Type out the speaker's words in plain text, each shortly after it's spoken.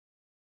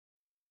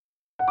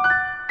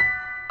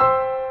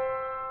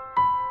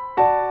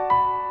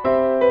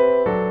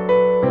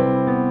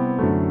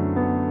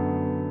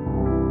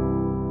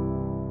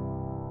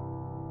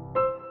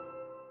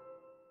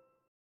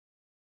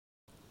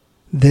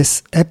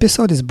This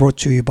episode is brought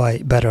to you by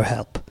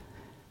BetterHelp.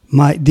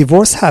 My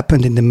divorce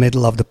happened in the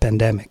middle of the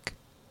pandemic,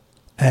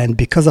 and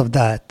because of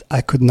that,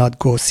 I could not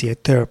go see a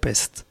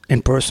therapist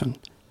in person.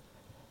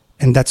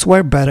 And that's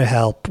where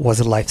BetterHelp was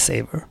a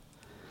lifesaver.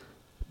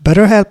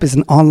 BetterHelp is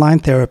an online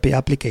therapy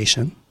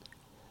application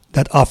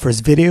that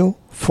offers video,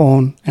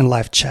 phone, and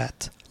live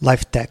chat,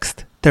 live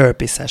text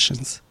therapy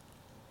sessions.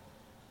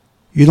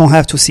 You don't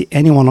have to see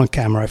anyone on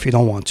camera if you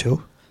don't want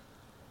to.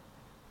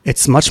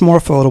 It's much more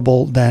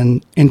affordable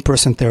than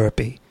in-person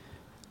therapy,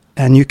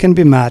 and you can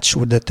be matched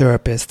with the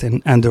therapist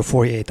in under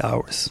 48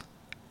 hours.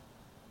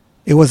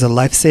 It was a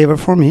lifesaver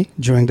for me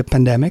during the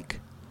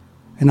pandemic,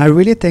 and I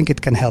really think it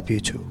can help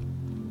you too.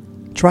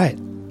 Try it.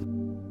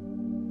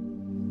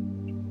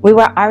 We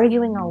were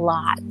arguing a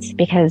lot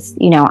because,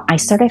 I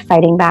started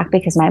fighting back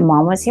because my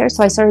mom was here,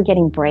 so I started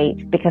getting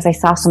brave because I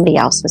saw somebody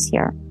else was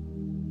here.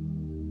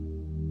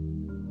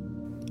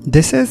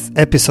 This is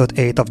episode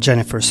 8 of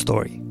Jennifer's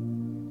story.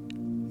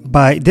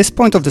 By this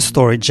point of the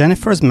story,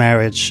 Jennifer's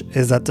marriage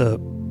is at a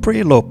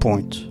pretty low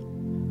point.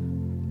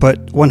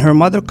 But when her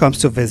mother comes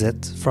to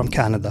visit from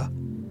Canada,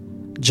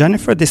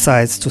 Jennifer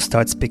decides to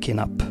start speaking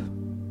up.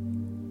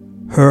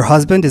 Her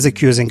husband is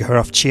accusing her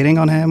of cheating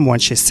on him when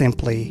she's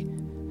simply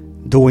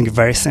doing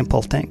very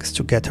simple things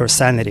to get her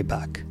sanity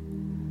back.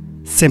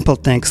 Simple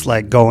things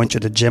like going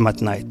to the gym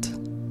at night,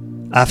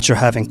 after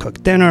having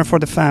cooked dinner for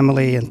the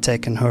family and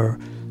taken her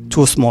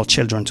 2 small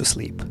children to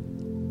sleep.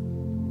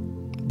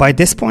 By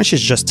this point,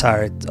 she's just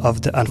tired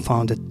of the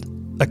unfounded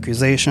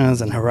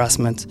accusations and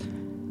harassment.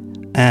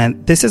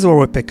 And this is where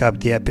we pick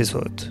up the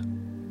episode.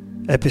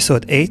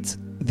 Episode 8,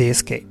 The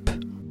Escape.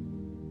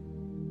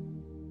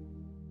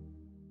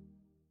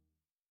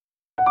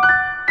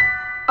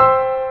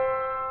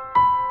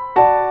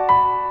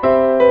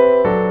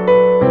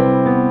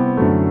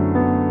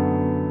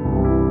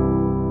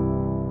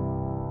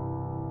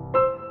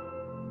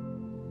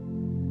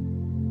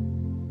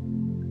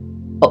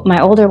 My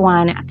older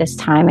one at this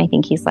time, I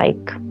think he's like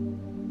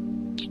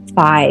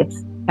 5,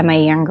 and my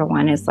younger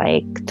one is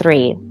like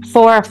 3,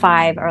 4 or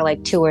 5, or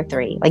like 2 or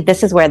 3. Like,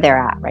 this is where they're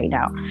at right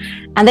now,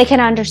 and they can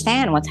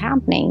understand what's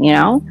happening,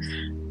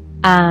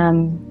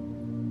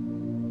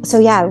 So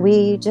yeah,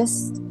 we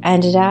just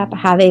ended up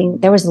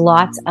there was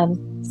lots of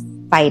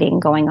fighting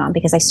going on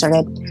because I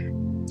started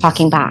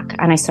talking back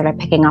and I started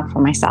picking up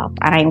for myself,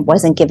 and I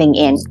wasn't giving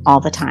in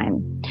all the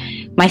time.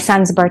 My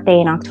son's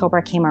birthday in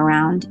October came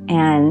around,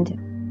 and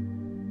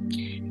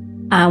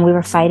we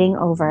were fighting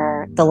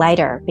over the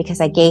lighter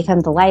because I gave him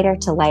the lighter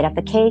to light up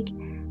the cake.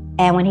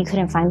 And when he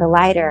couldn't find the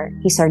lighter,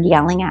 he started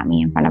yelling at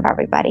me in front of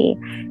everybody.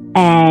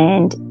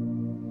 And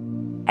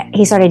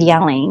he started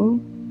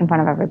yelling in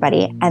front of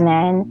everybody. And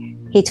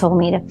then he told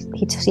me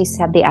he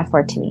said the F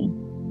word to me.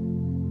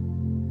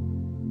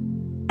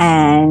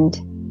 And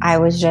I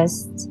was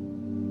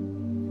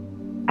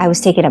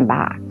taken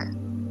aback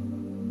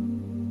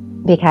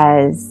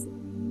because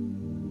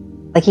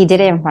he did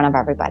it in front of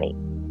everybody.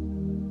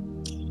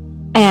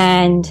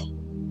 And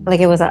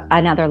it was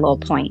another low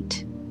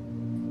point.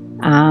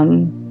 So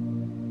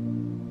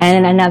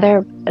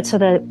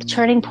the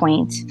turning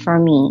point for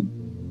me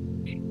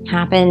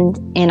happened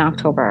in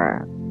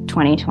October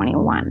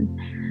 2021.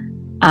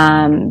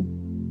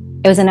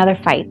 It was another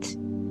fight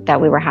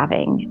that we were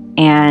having.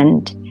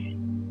 And,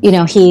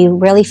 he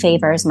really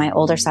favors my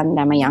older son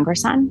than my younger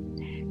son.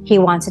 He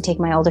wants to take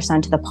my older son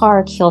to the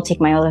park. He'll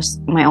take my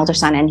older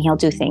son and he'll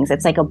do things.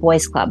 It's like a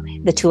boys club,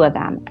 the 2 of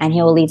them, and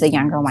he'll leave the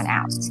younger one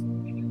out.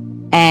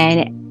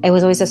 And it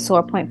was always a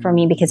sore point for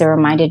me because it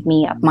reminded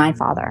me of my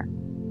father,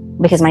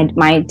 because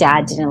my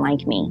dad didn't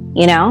like me,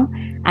 and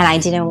I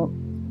didn't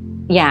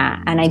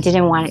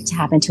want it to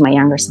happen to my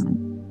younger son.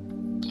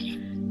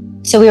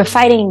 So we were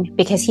fighting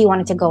because he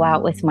wanted to go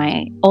out with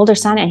my older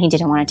son and he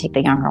didn't want to take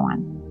the younger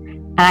one.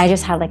 And I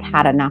just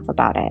had enough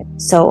about it.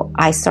 So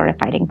I started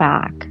fighting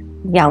back,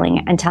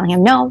 yelling and telling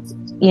him, no,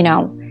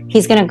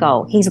 he's going to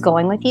go. He's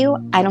going with you.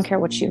 I don't care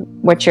what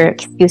your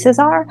excuses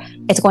are.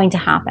 It's going to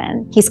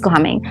happen. He's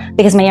coming.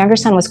 Because my younger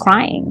son was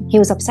crying. He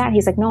was upset.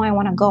 He's like, no, I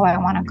want to go. I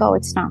want to go.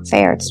 It's not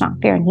fair. It's not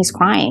fair. And he's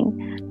crying.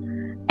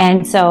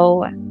 And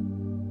so,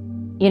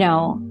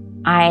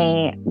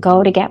 I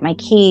go to get my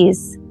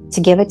keys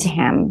to give it to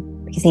him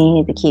because he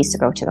needed the keys to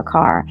go to the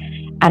car.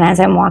 And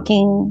as I'm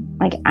walking,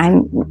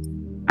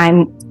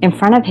 I'm in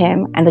front of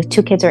him and the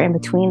 2 kids are in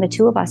between the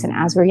 2 of us. And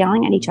as we're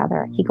yelling at each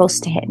other, he goes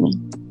to hit me.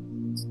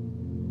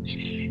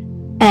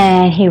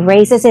 And he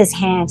raises his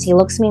hands. He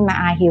looks me in my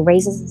eye. He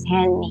raises his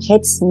hand and he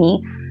hits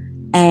me.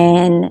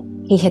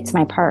 And he hits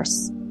my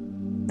purse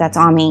that's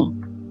on me.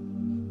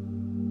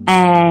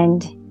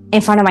 And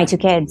in front of my 2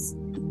 kids.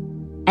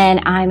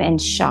 And I'm in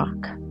shock.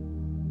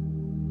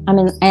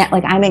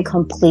 I'm in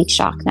complete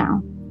shock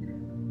now.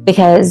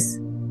 Because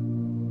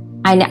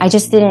I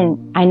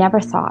never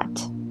thought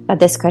that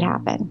this could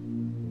happen.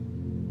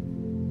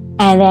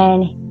 And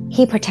then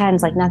he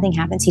pretends like nothing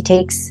happens.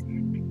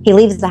 He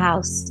leaves the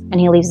house and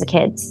he leaves the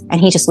kids and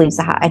he just leaves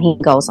the house and he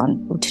goes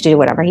on to do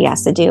whatever he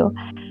has to do.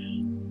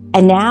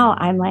 And now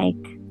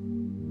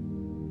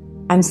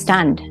I'm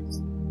stunned,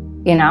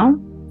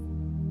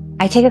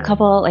 I take a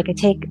couple, like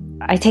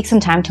I take some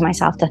time to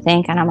myself to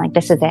think, and I'm like,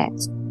 this is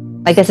it.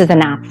 Like, this is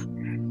enough.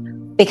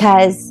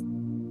 Because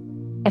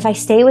if I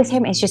stay with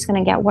him, it's just going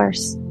to get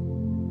worse.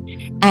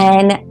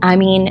 And I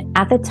mean,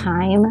 at the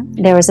time,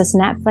 there was this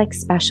Netflix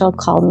special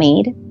called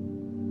Maid.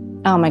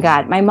 Oh my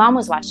God. My mom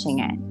was watching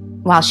it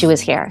while she was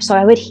here. So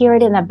I would hear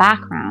it in the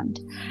background.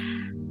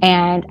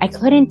 And I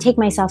couldn't take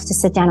myself to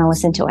sit down and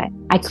listen to it.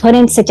 I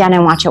couldn't sit down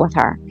and watch it with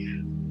her.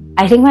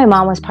 I think my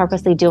mom was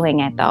purposely doing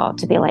it, though,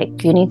 to be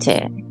like, you need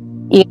to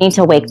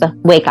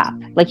wake up.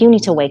 Like, you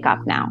need to wake up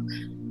now.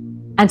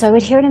 And so I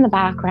would hear it in the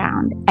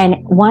background. And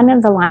one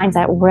of the lines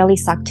that really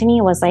stuck to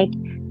me was like,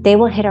 they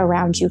will hit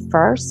around you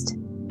first,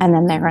 and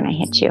then they're going to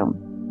hit you.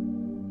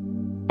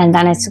 And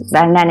then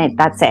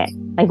that's it.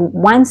 Like,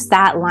 once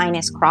that line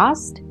is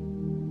crossed,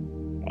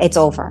 it's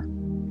over.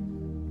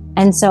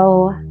 And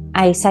so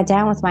I sat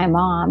down with my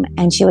mom,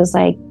 and she was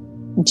like,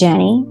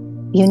 Jenny,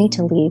 you need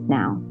to leave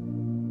now.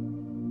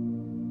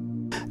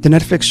 The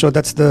Netflix show,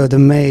 that's the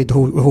maid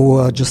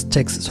who just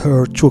takes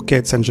her 2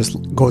 kids and just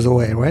goes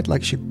away, right?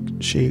 Like she.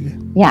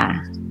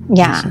 Yeah.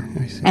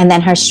 I see. And then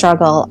her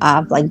struggle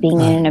of like being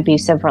in an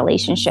abusive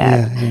relationship.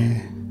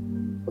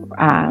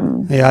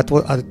 I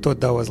thought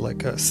that was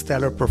like a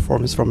stellar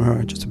performance from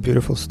her. Just a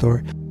beautiful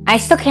story. I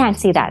still can't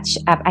see that.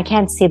 I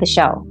can't see the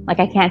show. Like,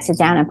 I can't sit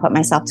down and put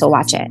myself to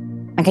watch it.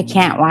 Like, I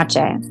can't watch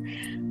it.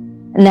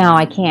 No,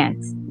 I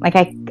can't. Like,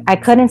 I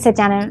couldn't sit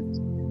down and,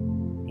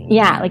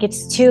 like,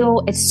 it's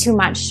too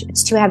much.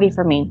 It's too heavy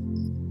for me.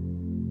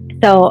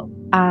 So,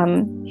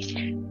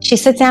 she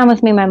sits down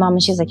with me, my mom,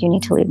 and she's like, you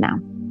need to leave now.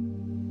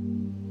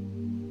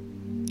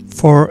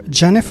 For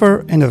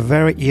Jennifer, in a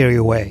very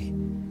eerie way,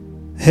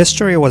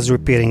 history was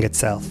repeating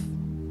itself.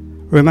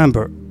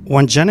 Remember,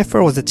 when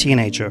Jennifer was a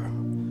teenager,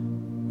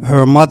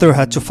 her mother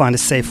had to find a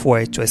safe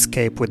way to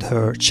escape with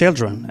her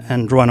children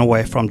and run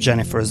away from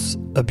Jennifer's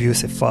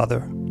abusive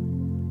father.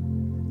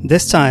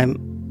 This time,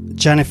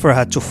 Jennifer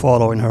had to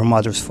follow in her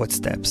mother's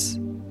footsteps.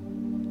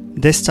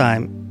 This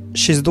time,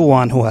 she's the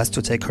one who has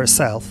to take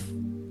herself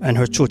and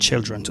her 2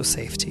 children to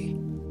safety.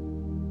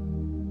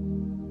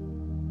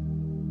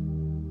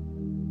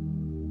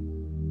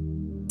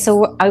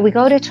 So we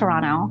go to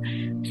Toronto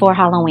for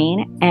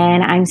Halloween,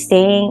 and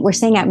we're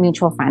staying at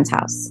mutual friend's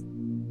house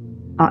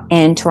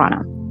in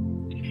Toronto.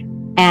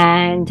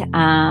 And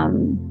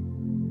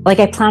like,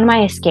 I planned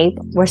my escape.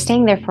 We're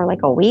staying there for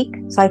like a week.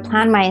 So I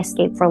planned my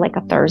escape for like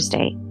a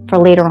Thursday, for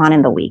later on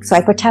in the week. So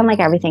I pretend like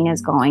everything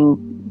is going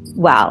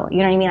well. You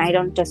know what I mean? I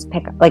don't just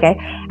pick, like,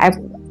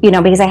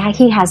 because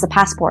he has the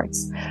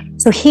passports.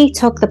 So he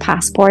took the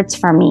passports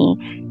from me,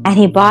 and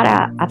he bought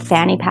a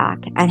fanny pack,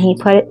 and he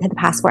put it to the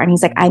passport, and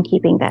he's like, I'm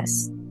keeping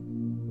this.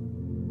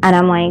 And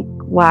I'm like,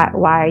 why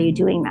are you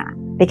doing that?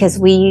 Because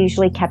we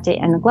usually kept it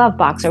in the glove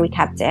box, or we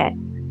kept it,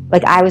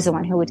 like, I was the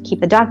one who would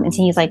keep the documents.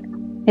 And he's like,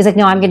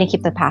 no, I'm going to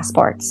keep the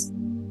passports.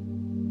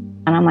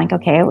 And I'm like,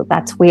 okay, well,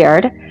 that's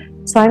weird.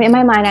 So I'm in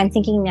my mind, I'm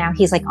thinking now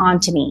he's like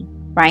on to me,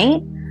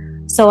 right?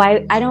 So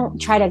I don't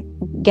try to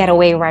get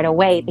away right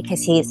away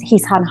because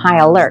he's on high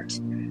alert.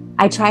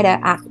 I try to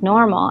act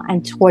normal,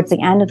 and towards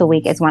the end of the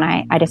week is when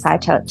I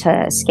decide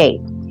to escape.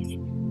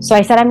 So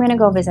I said, I'm going to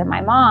go visit my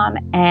mom,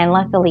 and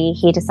luckily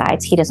he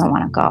decides he doesn't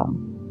want to go.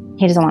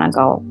 He doesn't want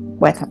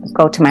to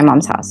go to my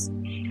mom's house.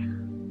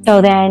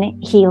 So then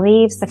he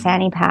leaves the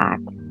fanny pack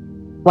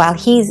while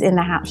he's in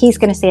the house. He's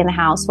going to stay in the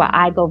house while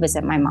I go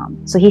visit my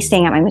mom. So he's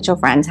staying at my mutual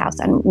friend's house,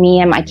 and me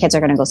and my kids are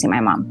going to go see my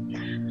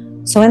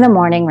mom. So in the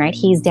morning, right,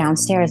 he's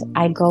downstairs.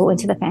 I go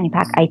into the fanny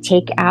pack. I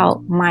take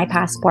out my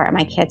passport and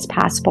my kids'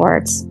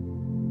 passports.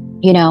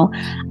 You know,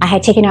 I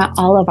had taken out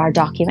all of our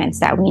documents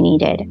that we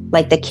needed,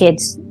 like the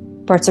kids'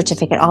 birth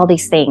certificate, all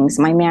these things,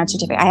 my marriage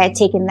certificate. I had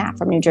taken that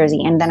from New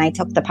Jersey, and then I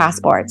took the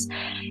passports.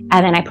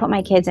 And then I put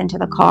my kids into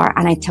the car,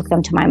 and I took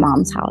them to my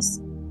mom's house.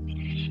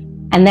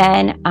 And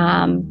then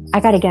I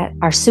got to get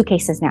our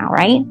suitcases now,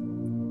 right?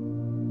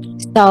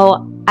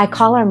 So I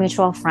call our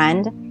mutual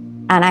friend,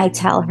 and I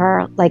tell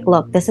her, like,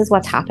 look, this is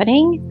what's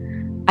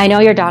happening. I know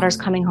your daughter's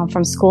coming home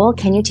from school.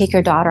 Can you take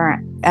your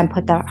daughter and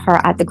put her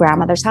at the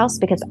grandmother's house?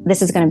 Because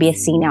this is going to be a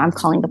scene now. I'm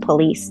calling the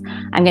police.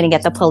 I'm going to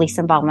get the police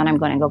involved, and I'm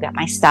going to go get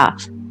my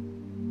stuff.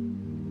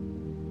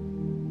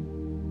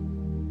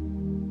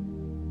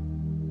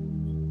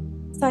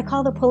 So I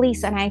call the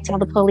police, and I tell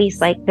the police,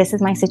 like, this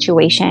is my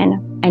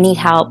situation. I need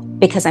help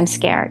because I'm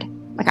scared.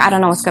 Like, I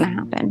don't know what's going to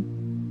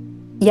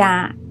happen.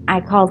 Yeah. I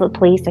call the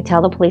police. I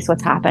tell the police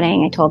what's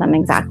happening. I told them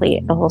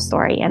exactly the whole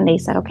story. And they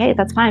said, okay,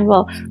 that's fine.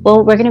 Well,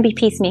 we're going to be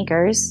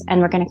peacemakers,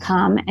 and we're going to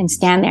come and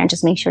stand there and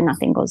just make sure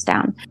nothing goes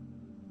down.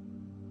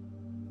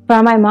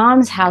 From my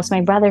mom's house,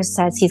 my brother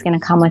says he's going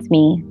to come with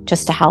me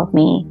just to help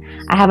me.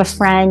 I have a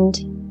friend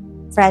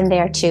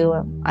there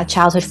too, a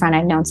childhood friend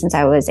I've known since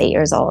I was 8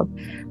 years old.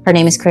 Her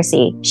name is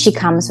Chrissy. She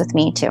comes with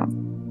me too.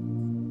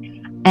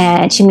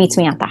 And she meets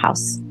me at the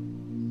house.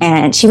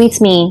 And she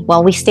meets me,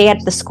 well, we stay at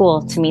the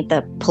school to meet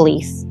the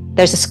police.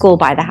 There's a school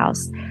by the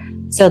house.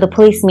 So the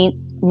police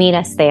meet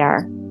us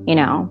there, you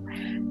know,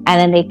 and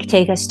then they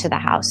take us to the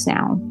house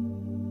now.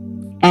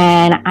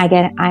 And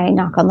I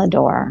knock on the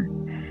door,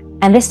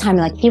 And this time,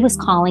 like, he was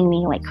calling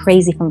me like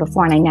crazy from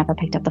before, and I never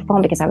picked up the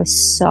phone because I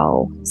was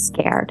so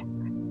scared.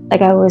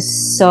 Like, I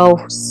was so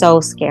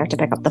scared to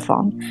pick up the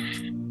phone.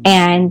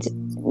 And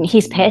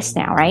he's pissed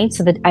now, right?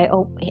 So that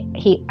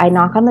I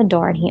knock on the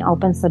door, and he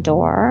opens the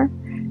door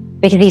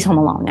because he's home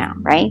alone now,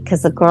 right?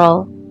 Because the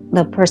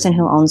person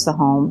who owns the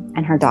home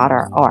and her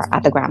daughter are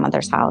at the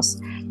grandmother's house.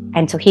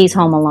 And so he's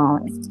home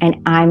alone,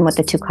 and I'm with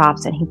the two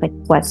cops, and he's like,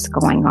 what's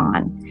going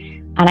on?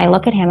 And I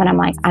look at him and I'm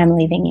like, I'm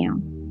leaving you.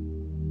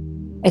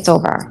 It's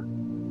over.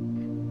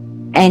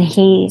 And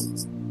he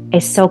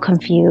is so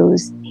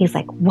confused. He's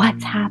like,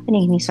 what's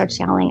happening? And he starts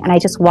yelling. And I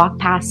just walk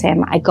past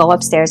him. I go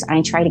upstairs and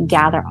I try to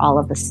gather all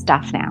of the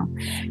stuff now.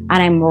 And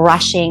I'm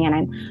rushing, and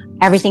I'm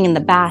everything in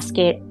the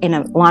basket, in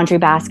a laundry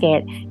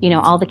basket,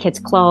 all the kids'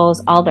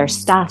 clothes, all their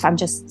stuff. I'm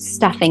just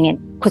stuffing it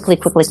quickly,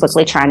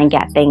 trying to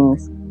get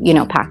things,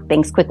 pack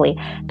things quickly.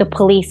 The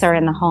police are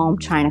in the home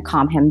trying to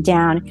calm him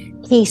down.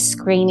 He's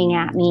screaming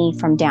at me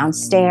from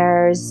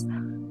downstairs,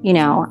 and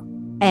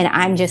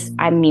I'm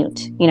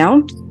mute,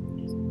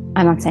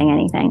 I'm not saying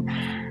anything.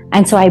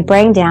 And so I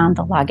bring down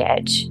the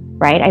luggage,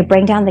 right? I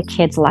bring down the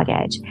kids'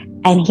 luggage,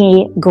 and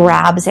he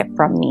grabs it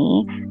from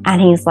me,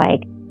 and he's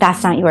like,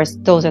 that's not yours.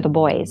 Those are the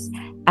boys.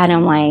 And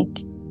I'm like,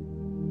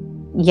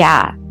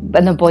 yeah,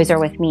 but the boys are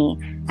with me.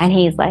 And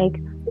he's like,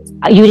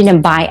 you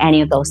didn't buy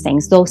any of those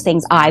things. Those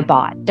things I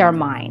bought. They're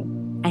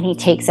mine. And he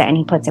takes it and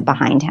he puts it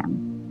behind him.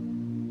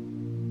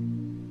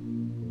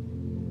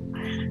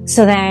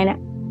 So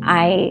then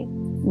I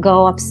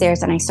go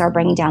upstairs and I start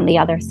bringing down the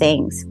other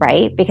things,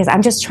 right? Because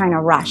I'm just trying to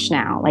rush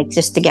now, like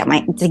just to get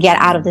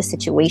out of the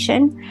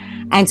situation.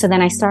 And so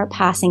then I start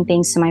passing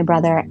things to my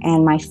brother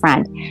and my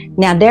friend.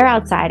 Now they're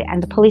outside,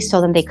 and the police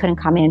told them they couldn't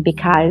come in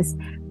because,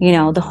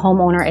 the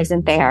homeowner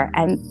isn't there,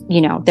 and,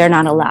 they're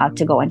not allowed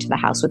to go into the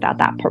house without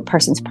that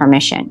person's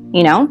permission,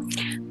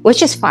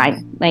 which is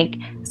fine. Like,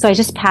 so I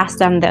just passed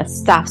them the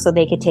stuff so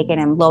they could take it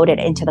and load it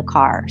into the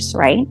cars,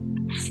 right?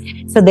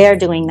 So they're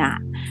doing that.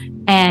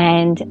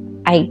 And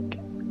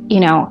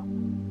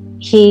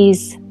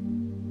he's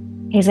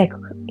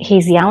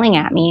yelling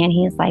at me, and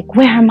he's like,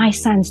 where are my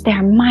sons?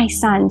 They're my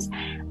sons.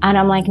 And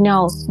I'm like,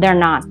 no, they're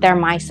not. They're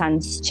my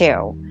sons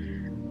too.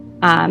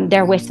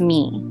 They're with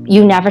me.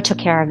 You never took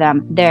care of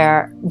them.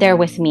 They're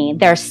with me.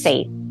 They're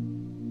safe.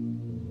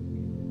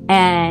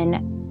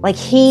 And like,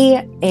 he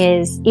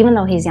is, even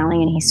though he's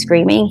yelling and he's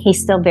screaming,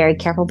 he's still very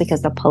careful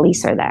because the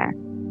police are there,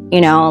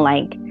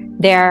 like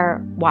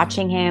they're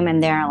watching him,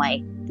 and they're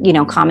like,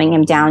 calming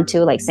him down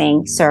too, like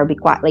saying, sir, be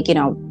quiet, like,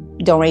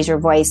 don't raise your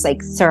voice,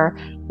 like, sir,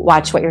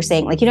 watch what you're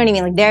saying. Like, you know what I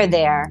mean? Like, they're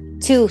there,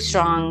 two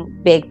strong,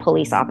 big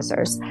police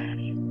officers.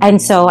 And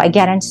so I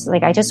get into,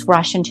 like, I just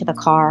rush into the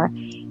car.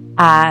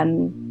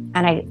 And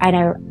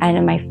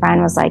my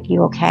friend was like,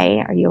 you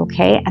okay? Are you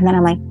okay? And then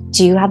I'm like,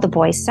 do you have the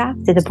boys' stuff?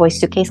 Did the boys'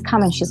 suitcase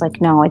come? And she's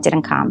like, no, it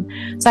didn't come.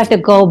 So I have to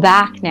go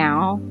back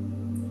now.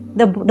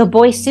 The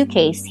boys'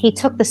 suitcase, he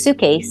took the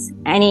suitcase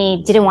and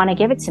he didn't want to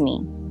give it to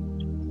me.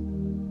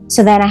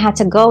 So then I had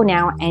to go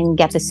now and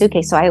get the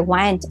suitcase. So I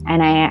went,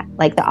 and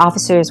the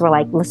officers were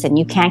like, listen,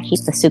 you can't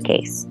keep the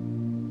suitcase.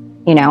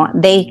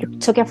 They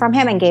took it from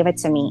him and gave it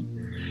to me.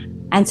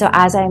 And so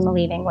as I'm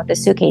leaving with the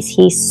suitcase,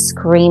 he's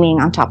screaming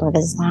on top of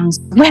his lungs,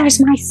 where's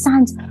my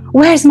sons?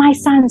 Where's my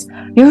sons?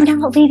 You're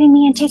not leaving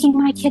me and taking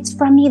my kids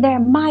from me. They're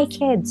my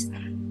kids.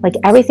 Like,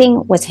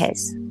 everything was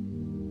his.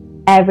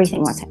 Everything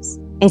was his,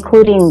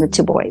 including the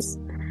two boys.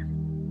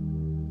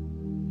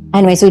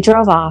 Anyways, we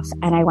drove off,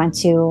 and I went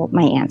to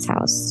my aunt's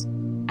house.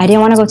 I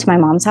didn't want to go to my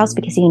mom's house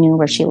because he knew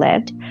where she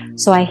lived.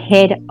 So I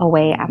hid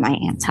away at my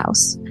aunt's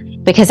house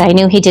because I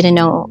knew he didn't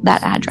know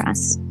that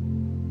address.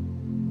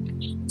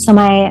 So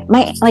my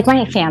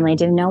family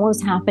didn't know what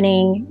was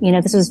happening.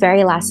 This was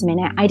very last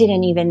minute. I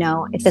didn't even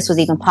know if this was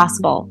even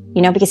possible,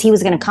 because he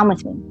was going to come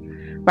with me,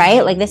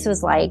 right? Like, this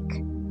was like,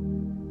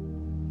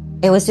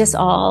 it just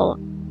all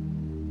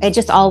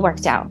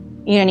worked out.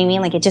 You know what I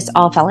mean? Like, it just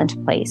all fell into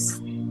place.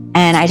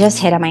 And I just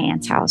hid at my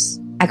aunt's house.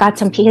 I got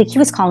he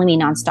was calling me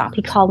nonstop.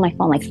 He called my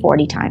phone like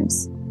 40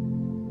 times.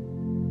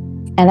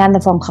 And then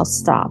the phone call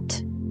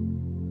stopped.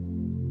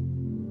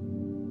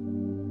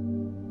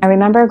 I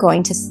remember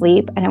going to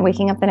sleep and I'm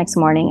waking up the next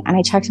morning, and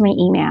I checked my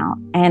email,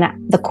 and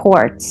the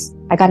courts,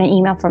 I got an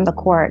email from the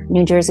court,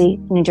 New Jersey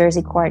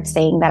court,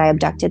 saying that I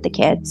abducted the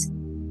kids.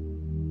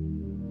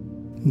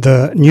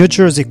 The New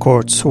Jersey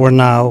courts were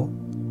now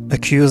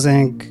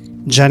accusing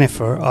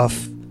Jennifer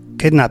of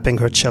kidnapping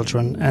her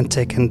children and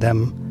taking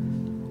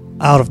them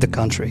out of the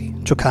country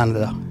to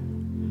Canada.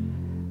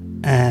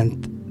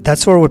 And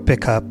that's where we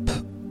pick up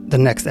the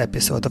next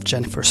episode of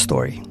Jennifer's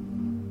story.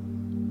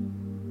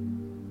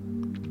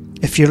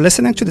 If you're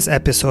listening to this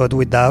episode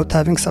without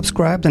having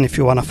subscribed, and if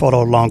you want to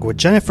follow along with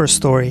Jennifer's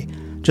story,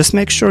 just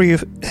make sure you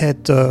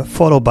hit the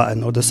follow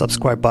button or the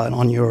subscribe button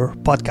on your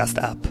podcast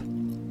app.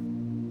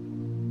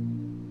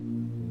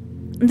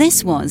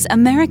 This was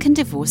American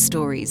Divorce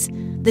Stories.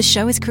 The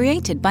show is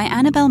created by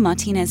Annabelle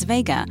Martinez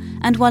Vega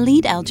and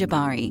Waleed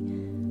El-Jabari.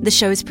 The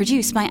show is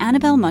produced by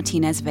Annabelle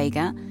Martinez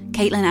Vega,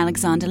 Caitlin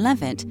Alexander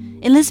Levitt,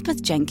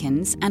 Elizabeth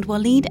Jenkins, and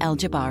Waleed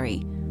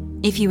El-Jabari.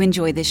 If you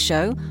enjoy this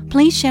show,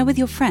 please share with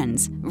your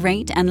friends,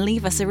 rate and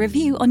leave us a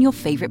review on your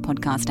favorite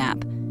podcast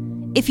app.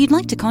 If you'd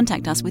like to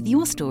contact us with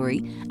your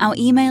story, our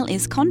email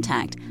is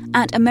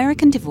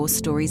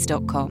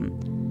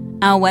contact@americandivorcestories.com.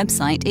 Our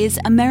website is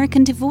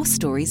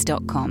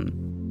americandivorcestories.com.